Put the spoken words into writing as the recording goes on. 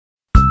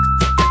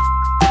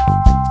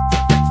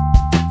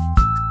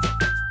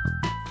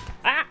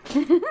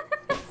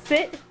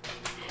Sit.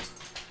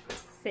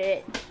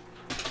 Sit.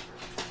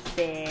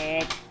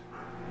 Sit.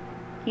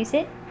 Can you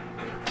sit?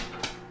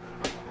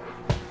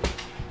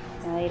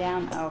 Can I lay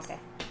down? Oh, okay.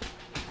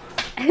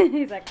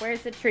 He's like,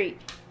 where's the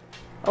treat?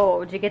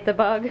 Oh, did you get the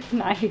bug?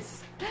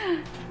 Nice.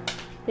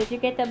 Did you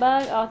get the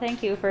bug? Oh,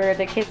 thank you for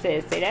the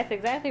kisses. See, that's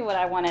exactly what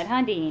I wanted,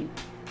 huh, Dean?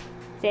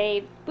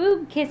 Say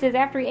boob kisses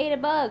after he ate a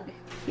bug.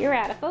 You're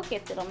out of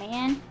focus, little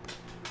man.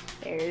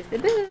 There's the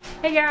boob.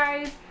 Hey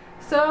guys.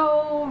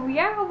 So,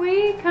 yeah,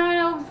 we kind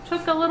of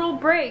took a little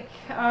break.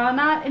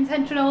 Not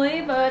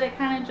intentionally, but it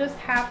kind of just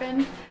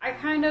happened. I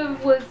kind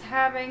of was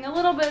having a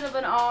little bit of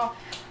an off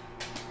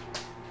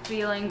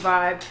feeling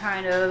vibe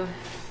kind of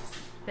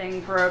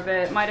thing for a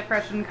bit. My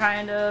depression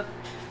kind of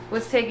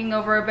was taking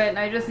over a bit, and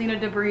I just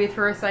needed to breathe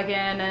for a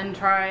second and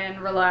try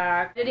and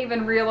relax. I didn't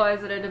even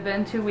realize that it had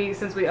been 2 weeks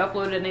since we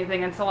uploaded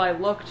anything until I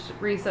looked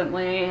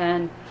recently,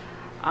 and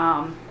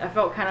I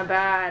felt kind of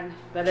bad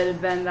that it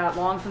had been that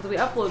long since we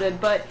uploaded,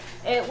 but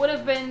it would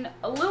have been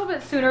a little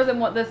bit sooner than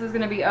what this is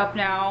going to be up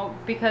now,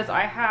 because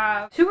I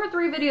have 2 or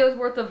 3 videos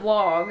worth of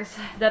vlogs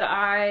that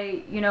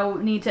I, you know,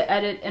 need to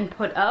edit and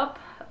put up.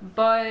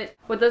 But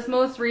with this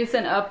most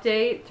recent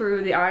update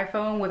through the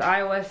iPhone with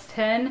iOS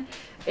 10,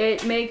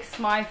 it makes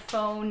my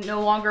phone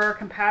no longer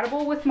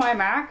compatible with my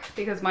Mac,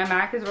 because my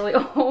Mac is really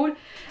old,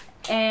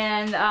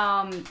 and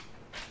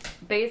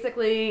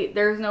basically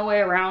there's no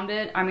way around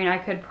it. I mean, I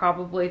could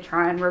probably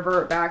try and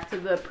revert back to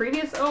the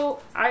previous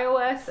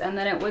iOS and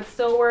then it would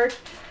still work,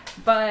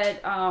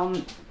 but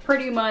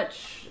pretty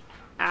much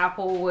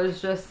Apple was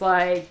just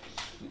like,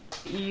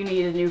 you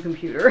need a new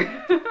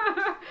computer.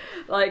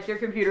 Like, your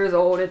computer is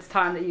old, it's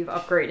time that you've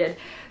upgraded.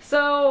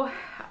 So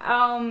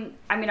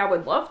I mean, I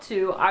would love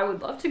to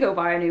go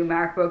buy a new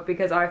MacBook,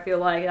 because I feel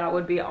like that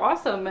would be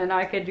awesome and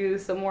I could do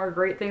some more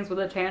great things with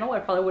the channel. I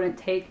probably wouldn't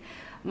take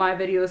my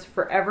videos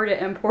forever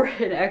to import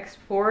and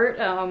export,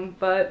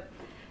 but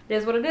it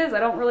is what it is. I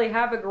don't really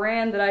have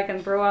 $1,000 that I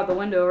can throw out the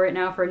window right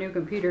now for a new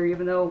computer,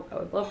 even though I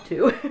would love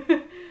to.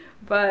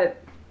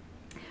 But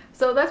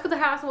so that's what the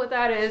hassle with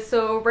that is.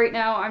 So right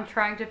now I'm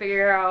trying to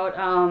figure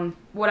out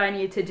what I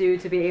need to do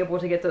to be able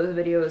to get those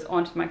videos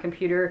onto my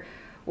computer,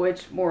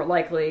 which more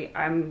likely,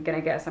 I'm gonna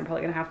guess I'm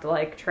probably gonna have to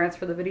like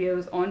transfer the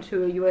videos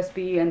onto a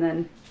USB and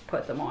then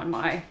put them on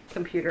my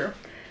computer,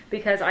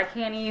 because I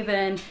can't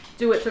even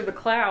do it through the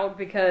cloud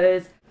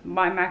because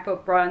my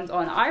MacBook runs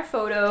on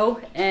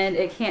iPhoto and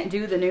it can't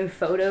do the new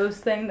Photos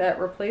thing that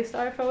replaced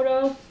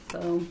iPhoto.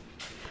 So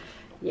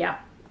yeah,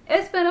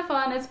 it's been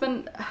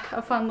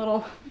a fun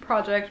little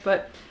project.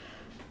 But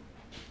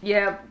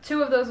yeah,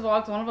 2 of those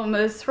vlogs, one of them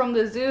is from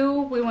the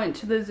zoo. We went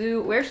to the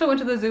zoo. We actually went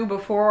to the zoo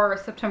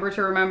before September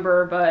to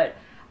Remember, but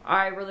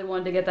I really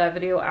wanted to get that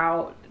video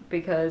out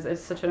because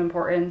it's such an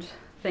important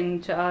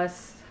thing to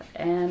us.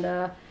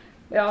 And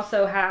we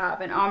also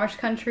have an Amish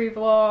country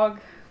vlog.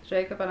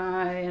 Jacob and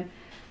I and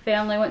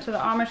family went to the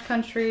Amish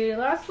country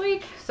last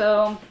week,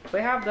 so we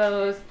have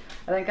those.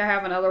 I think I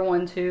have another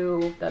one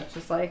too that's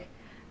just like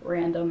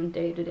random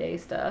day-to-day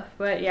stuff.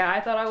 But yeah, I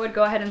thought I would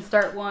go ahead and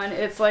start one.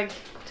 It's like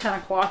 10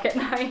 o'clock at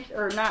night,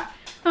 or not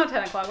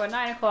 10 o'clock, but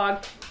 9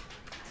 o'clock.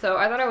 So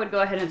I thought I would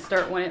go ahead and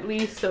start one at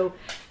least, so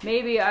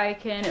maybe I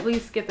can at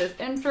least get this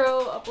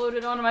intro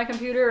uploaded onto my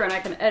computer and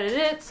I can edit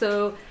it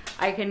so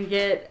I can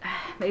get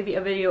maybe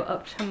a video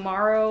up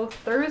tomorrow,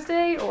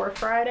 Thursday or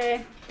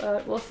Friday,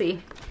 but we'll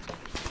see.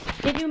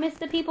 Did you miss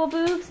the people,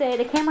 Boo? Say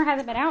the camera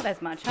hasn't been out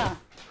as much, huh?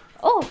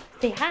 Oh,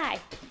 say hi.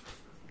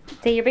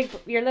 Say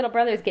your little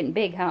brother's getting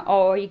big, huh?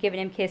 Oh, are you giving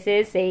him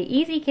kisses? Say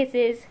easy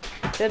kisses.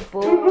 Good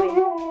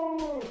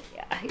boy.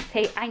 Yeah,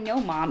 say, I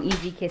know, Mom,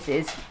 easy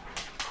kisses.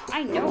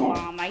 I know,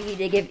 Mom, I need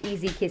to give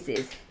easy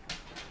kisses.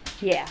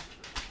 Yeah.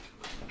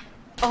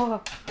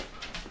 Oh.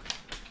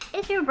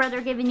 Is your brother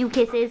giving you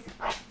kisses?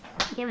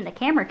 Giving the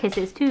camera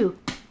kisses too,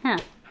 huh?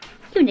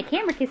 Giving the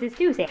camera kisses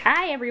too. Say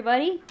hi,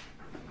 everybody.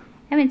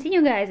 Haven't seen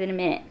you guys in a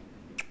minute,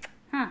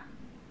 huh?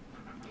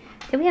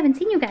 So we haven't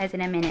seen you guys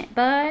in a minute,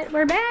 but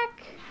we're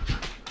back.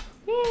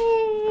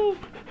 Yay!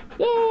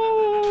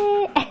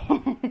 Yay!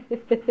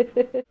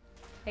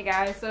 Hey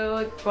guys,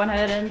 so going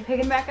ahead and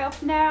picking back up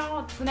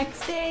now. It's the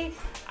next day.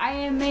 I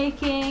am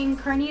making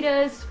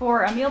carnitas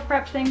for a meal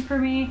prep thing for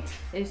me.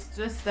 It's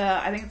just,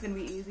 I think it's gonna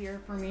be easier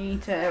for me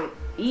to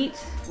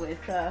eat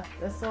with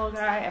this little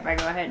guy if I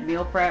go ahead and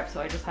meal prep,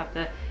 so I just have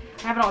to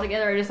have it all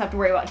together. I just have to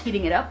worry about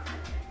heating it up.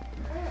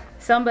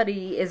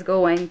 Somebody is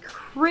going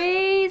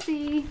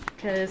crazy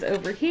because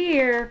over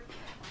here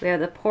we have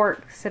the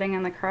pork sitting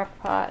in the crock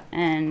pot,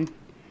 and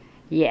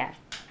yeah,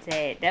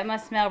 say that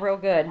must smell real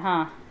good,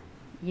 huh?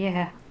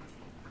 Yeah.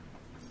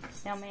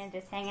 No man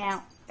just hanging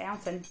out,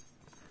 bouncing.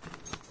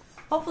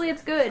 Hopefully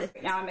it's good.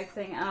 Now I'm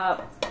mixing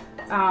up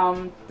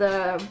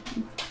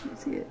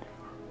let's see it.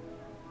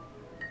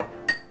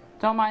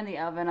 Don't mind the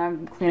oven,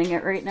 I'm cleaning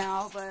it right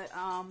now, but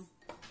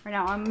right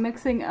now I'm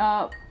mixing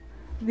up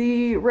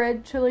the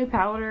red chili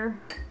powder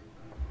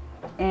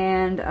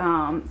and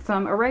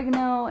some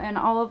oregano and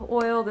olive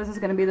oil. This is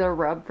going to be the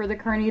rub for the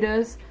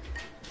carnitas.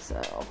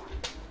 So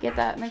get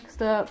that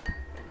mixed up.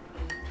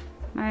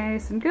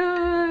 Nice and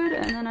good.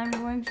 And then I'm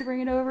going to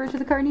bring it over to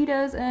the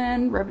carnitas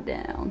and rub it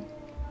down.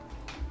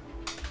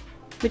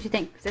 What you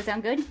think? Does that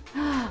sound good?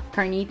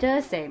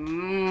 Carnitas, say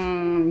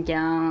mmm,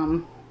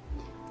 yum.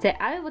 Say,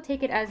 I will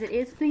take it as it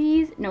is,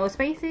 please. No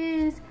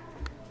spaces.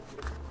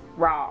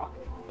 Raw.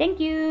 Thank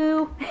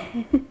you.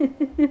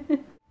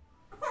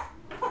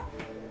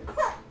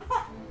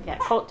 Got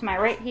Colt to my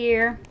right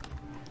here.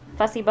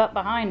 Fussy butt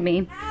behind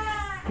me.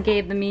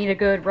 Gave the meat a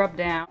good rub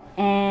down.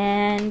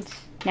 And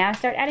now I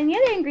start adding the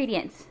other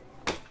ingredients.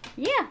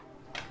 Yeah.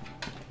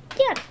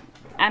 Yeah.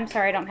 I'm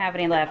sorry I don't have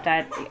any left.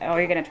 Oh,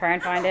 you're gonna try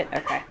and find it?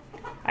 Okay.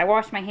 I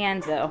washed my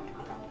hands though.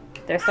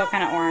 They're still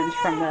kind of orange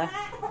from the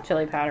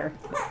chili powder.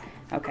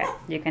 Okay,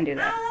 you can do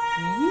that.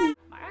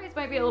 My eyes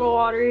might be a little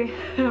watery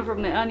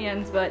from the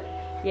onions, but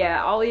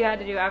yeah, all you had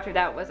to do after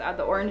that was add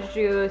the orange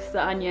juice,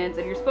 the onions,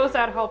 and you're supposed to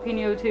add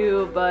jalapeno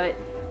too, but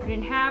we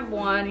didn't have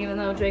one, even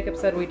though Jacob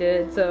said we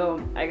did,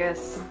 so I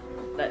guess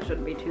that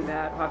shouldn't be too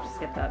bad. We'll have to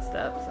skip that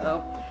step.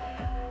 So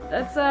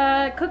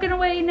that's cooking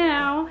away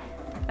now.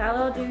 Got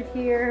a little dude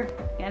here,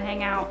 gonna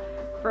hang out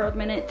for a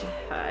minute,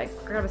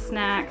 grab a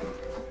snack.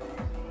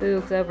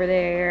 Boog's over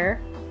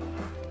there.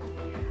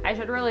 I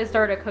should really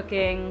start a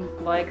cooking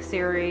like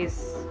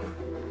series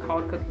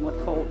called Cooking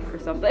with Colt or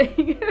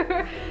something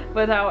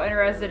with how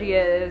interested he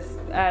is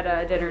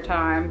at dinner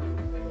time.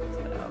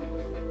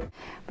 So.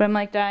 But I'm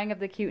like dying of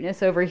the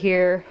cuteness over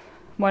here.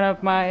 One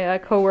of my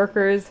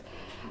co-workers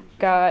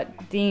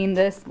got Dean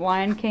this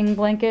Lion King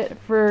blanket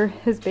for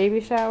his baby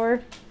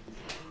shower.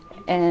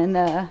 And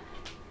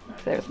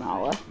there's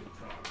Nala.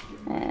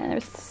 And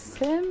there's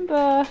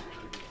Simba.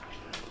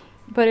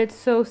 But it's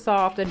so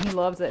soft and he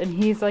loves it.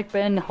 And he's like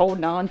been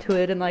holding on to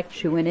it and like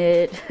chewing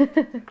it.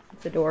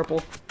 It's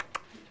adorable.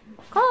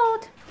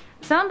 Colt!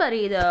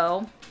 Somebody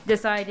though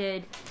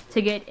decided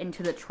to get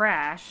into the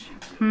trash.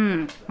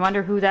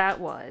 Wonder who that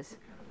was.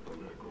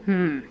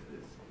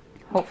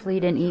 Hopefully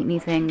you didn't eat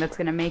anything that's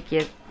gonna make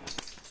you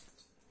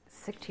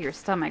sick to your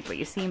stomach, but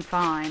you seem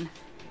fine.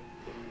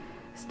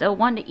 Still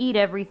want to eat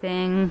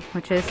everything,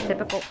 which is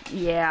typical.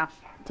 Yeah,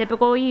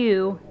 typical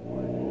you.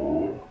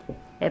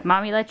 If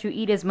mommy let you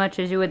eat as much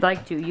as you would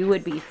like to, you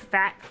would be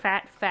fat,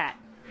 fat, fat.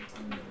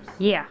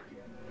 Yeah.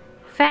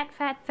 Fat,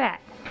 fat,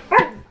 fat.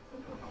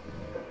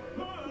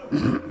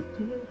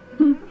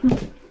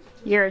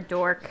 You're a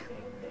dork.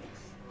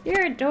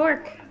 You're a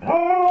dork.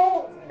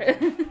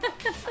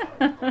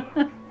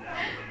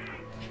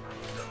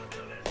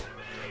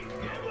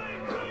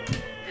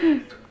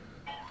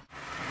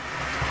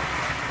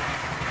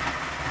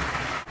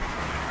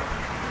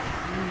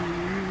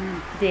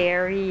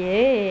 There he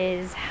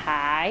is.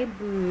 Hi,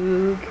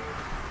 Boog.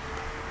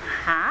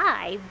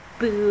 Hi,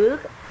 Boog.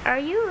 Are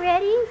you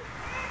ready?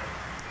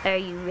 Are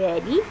you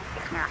ready?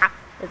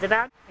 It's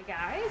about... Hey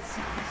guys,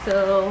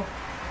 so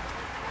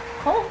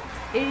Colt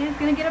is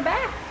gonna get a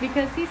bath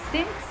because he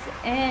stinks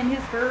and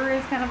his fur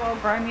is kind of all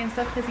grimy and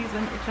stuff because he's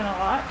been itching a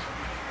lot.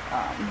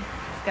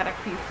 He's got a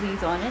few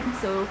fleas on it,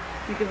 so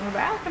we give him a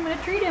bath. I'm gonna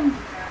treat him.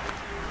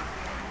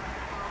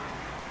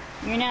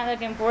 You're not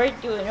looking forward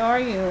to it, are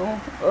you?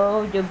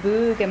 Oh, the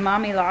Boog, and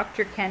mommy locked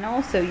your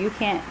kennel so you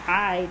can't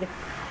hide.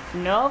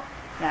 Nope.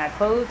 I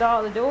closed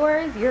all the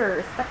doors.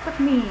 You're stuck with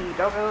me,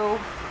 doggo.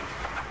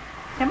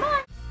 Come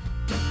on.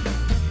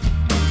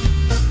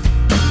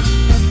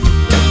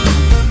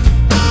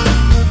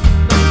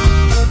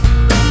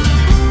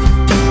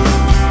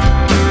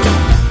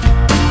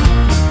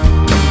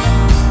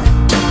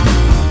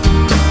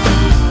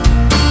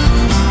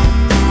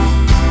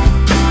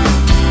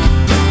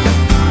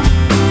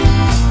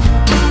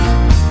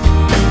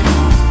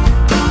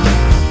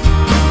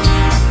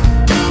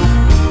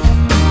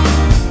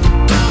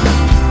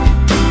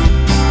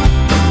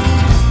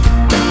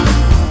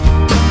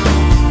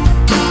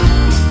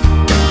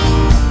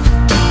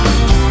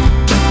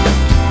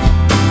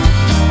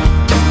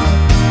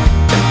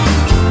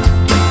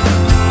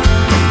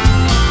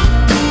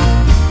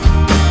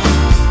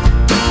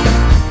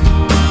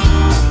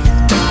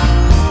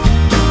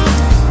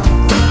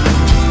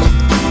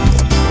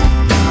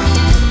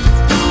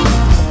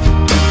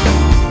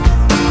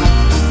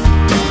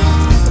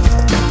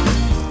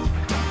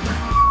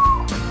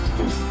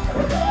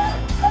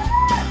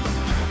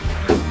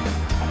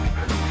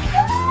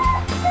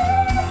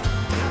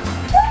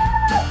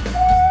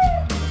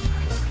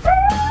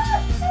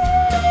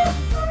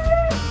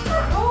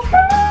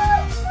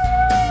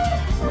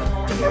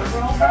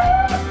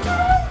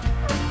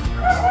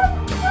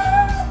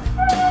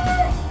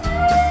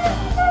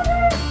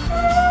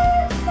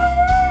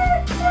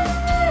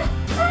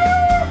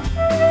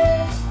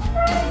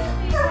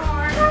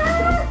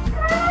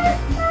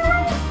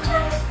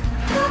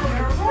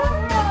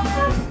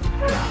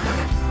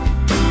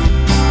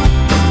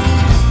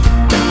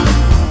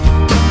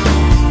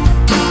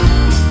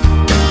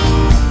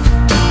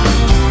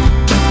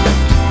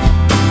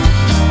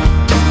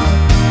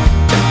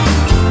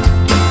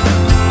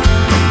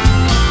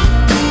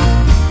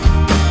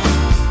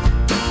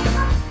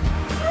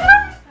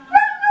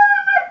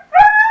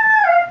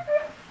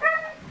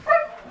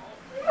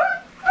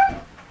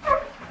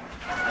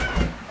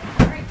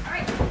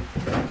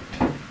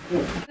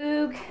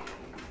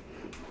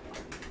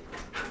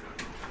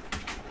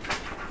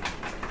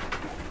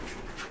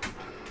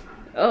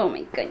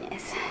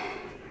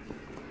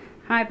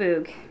 Hi,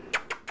 Boog.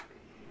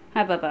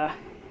 Hi, Bubba.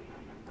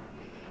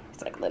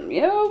 He's like, let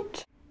me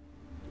out.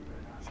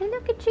 So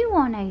look at you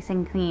all nice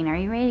and clean. Are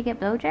you ready to get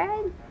blow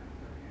dried?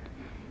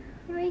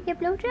 You ready to get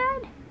blow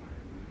dried?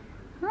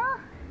 Huh?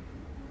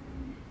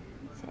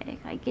 Say,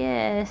 I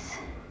guess,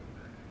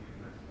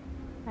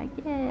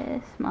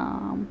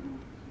 Mom.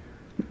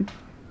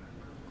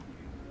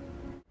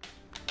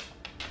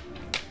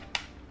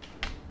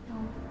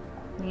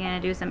 We're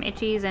gonna do some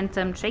itchies and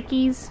some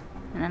shakies,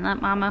 and then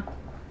let Mama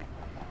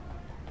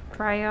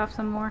dry you off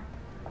some more.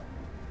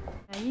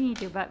 You need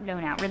your butt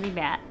blown out really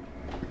bad.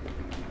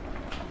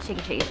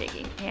 Shaky, shaky,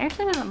 shaky. He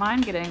actually doesn't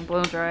mind getting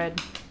blow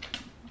dried,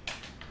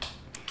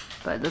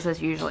 but this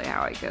is usually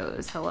how it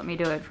goes. He'll let me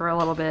do it for a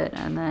little bit,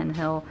 and then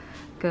he'll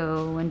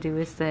go and do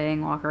his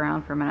thing, walk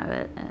around for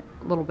a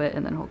little bit,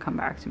 and then he'll come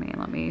back to me and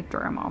let me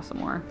dry him off some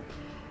more.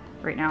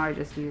 Right now I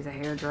just use a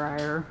hair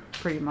dryer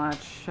pretty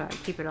much. I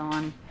keep it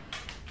on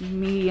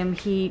medium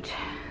heat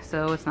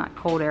so it's not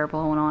cold air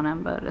blowing on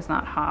him, but it's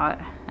not hot.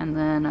 And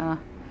then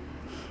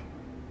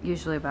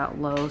usually about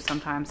low,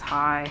 sometimes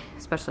high,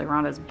 especially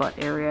around his butt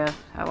area.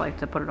 I like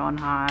to put it on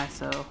high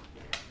so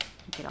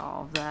get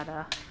all of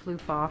that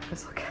floof off.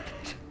 Just look at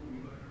it.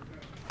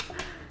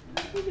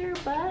 Look at your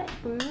butt,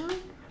 boo.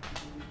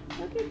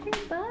 Look at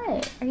your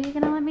butt. Are you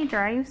gonna let me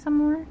dry you some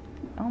more?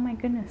 Oh my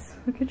goodness,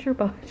 look at your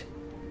butt.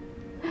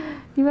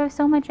 You have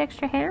so much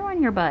extra hair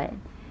on your butt.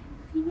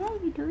 Yeah,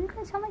 you do. You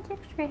got so much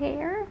extra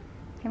hair.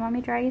 You want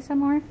me to dry you some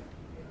more?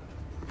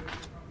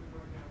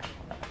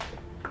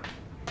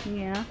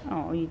 Yeah.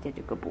 Oh, you did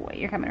a good boy.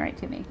 You're coming right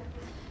to me.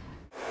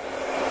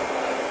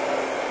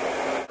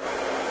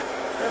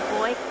 Good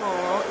boy,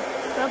 Colt.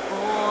 Good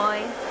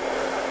boy.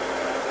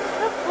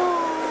 Good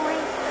boy.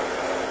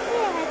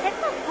 Yeah, that's a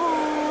good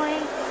boy.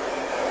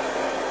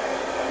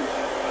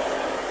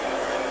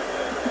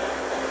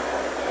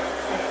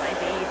 That's my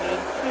baby.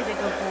 He's a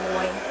good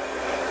boy.